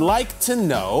Dobson would like to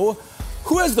know,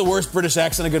 who has the worst British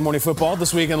accent of Good Morning Football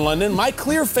this week in London? My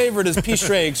clear favorite is P.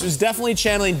 Schrags, who's definitely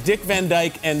channeling Dick Van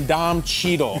Dyke and Dom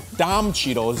Cheadle. Dom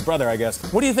Cheadle, his brother, I guess.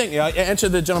 What do you think? Answer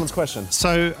the gentleman's question.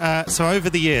 So over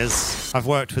the years, I've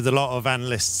worked with a lot of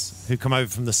analysts who come over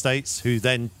from the States who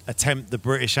then attempt the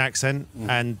British accent,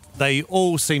 and they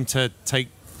all seem to take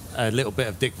a little bit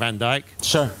of Dick Van Dyke.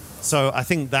 Sure. So I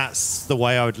think that's the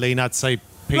way I would lean. I'd say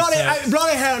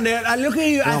Bloody hell, Neil. I look at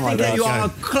you, I think that you are a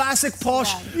okay. classic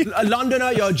posh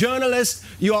Londoner. You're a journalist.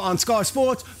 You are on Sky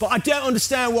Sports. But I don't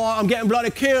understand why I'm getting bloody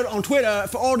killed on Twitter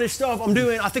for all this stuff I'm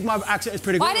doing. I think my accent is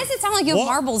pretty good. Why does it sound like you have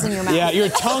marbles in your mouth? Yeah, your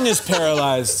tongue is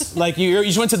paralyzed. Like you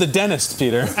just went to the dentist,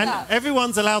 Peter. And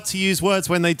everyone's allowed to use words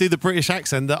when they do the British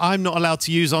accent that I'm not allowed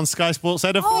to use on Sky Sports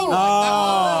Edinburgh.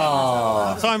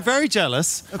 So I'm very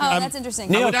jealous. Oh, that's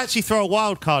interesting. I would actually throw a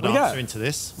wild card answer into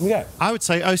this. I would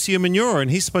say Osi Manura,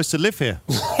 and he's supposed to live here.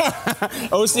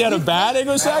 Osi had a bad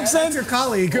English accent? That's your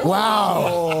colleague.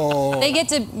 Wow. They get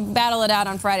to battle it out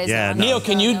on Fridays. Yeah, Neil,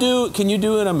 can you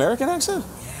do an American accent?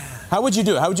 How would you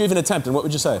do it? How would you even attempt, and what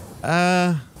would you say?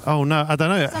 Oh, no, I don't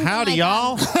know. Something Howdy, like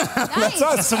y'all. Nice. That's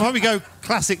us. So why we go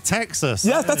classic Texas?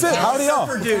 Yes, that's it. Howdy, y'all.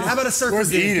 Surfer dude. How about a surfer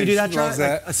dude? Can you do that, Charlie?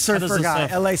 Like a surfer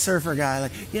guy, LA surfer guy.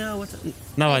 Like, what's up?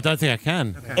 No, I don't think I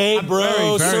can. Hey,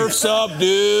 bro, surf's up,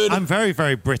 dude. I'm very,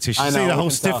 very British. You I see know, the we whole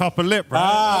can stiff tell. upper lip,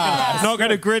 right? Not going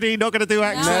to gritty, not going to do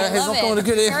accent. I love it.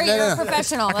 Very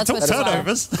professional. That's what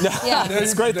turnovers. Yeah.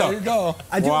 It's great, though. There you go.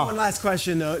 I do have one last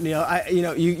question, though, Neil.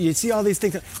 You see all these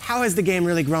things. How has the game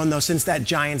really grown, though, since that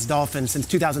Giants-Dolphins, since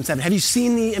 2007? Have you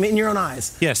seen in your own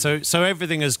eyes? Yeah, so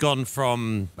everything has gone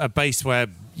from a base where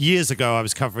years ago I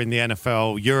was covering the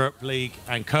NFL Europe League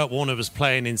and Kurt Warner was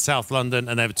playing in South London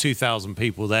and there were 2,000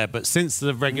 people there. But since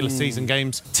the regular season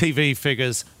games, TV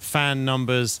figures, fan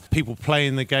numbers, people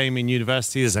playing the game in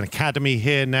university. There's an academy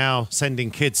here now sending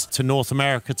kids to North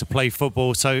America to play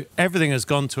football. So everything has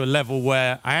gone to a level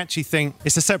where I actually think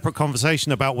it's a separate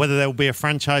conversation about whether there will be a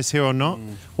franchise here or not.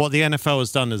 What the NFL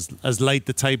has done has laid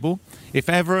the table. If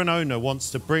ever an owner wants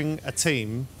to bring a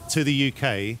team to the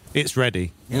UK, it's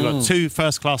ready. You've got 2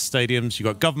 first-class stadiums, you've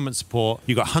got government support,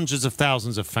 you've got hundreds of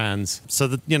thousands of fans. So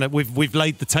that we've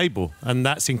laid the table, and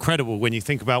that's incredible when you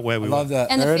think about where we were. Love that.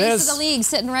 And There the it face is. of the league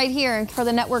sitting right here for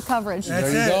the network coverage. There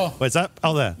you go. Where's that?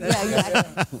 Oh, there. Yeah,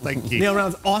 exactly. Thank you. Neil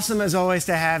Reynolds, awesome as always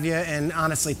to have you. And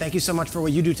honestly, thank you so much for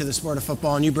what you do to the sport of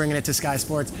football and you bringing it to Sky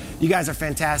Sports. You guys are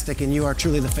fantastic, and you are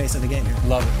truly the face of the game here.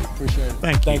 Love it. Appreciate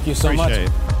it. Thank you so much. Appreciate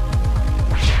it.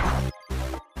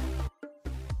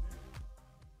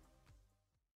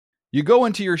 You go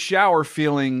into your shower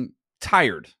feeling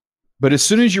tired, but as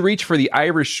soon as you reach for the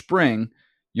Irish Spring,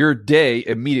 your day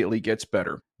immediately gets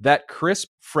better. That crisp,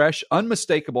 fresh,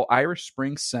 unmistakable Irish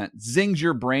Spring scent zings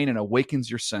your brain and awakens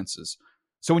your senses.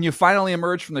 So when you finally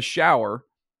emerge from the shower,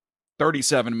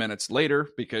 37 minutes later,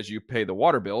 because you pay the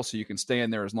water bill so you can stay in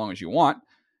there as long as you want,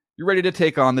 you're ready to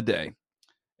take on the day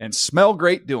and smell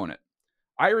great doing it.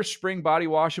 Irish Spring Body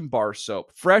Wash and Bar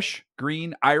Soap. Fresh,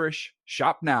 green, Irish.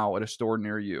 Shop now at a store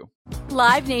near you.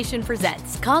 Live Nation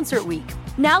presents Concert Week.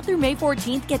 Now through May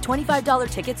 14th, get $25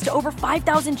 tickets to over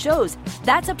 5,000 shows.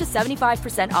 That's up to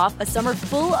 75% off a summer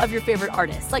full of your favorite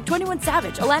artists like 21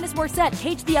 Savage, Alanis Morissette,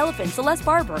 Cage the Elephant, Celeste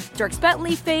Barber, Dierks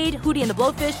Bentley, Fade, Hootie and the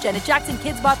Blowfish, Janet Jackson,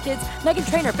 Kids Bop Kids, Meghan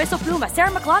Trainor, Peso Pluma, Sarah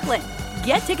McLachlan.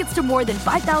 Get tickets to more than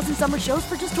 5,000 summer shows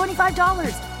for just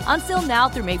 $25. Until now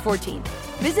through May 14th.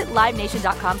 Visit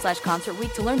LiveNation.com/Concert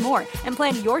Week to learn more and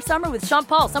plan your summer with Sean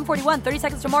Paul, Sum 41, 30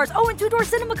 Seconds to Mars, and Two Door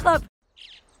Cinema Club.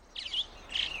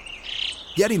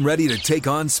 Getting ready to take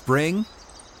on spring?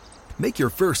 Make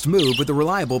your first move with the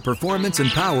reliable performance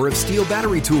and power of Steel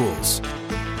battery tools.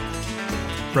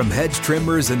 From hedge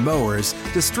trimmers and mowers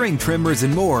to string trimmers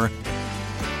and more,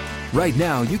 right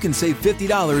now you can save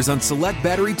 $50 on select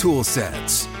battery tool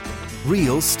sets.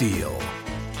 Real Steel.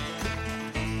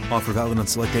 Offer valid on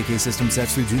select AK system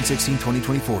sets through June 16,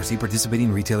 2024. See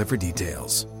participating retailer for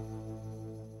details.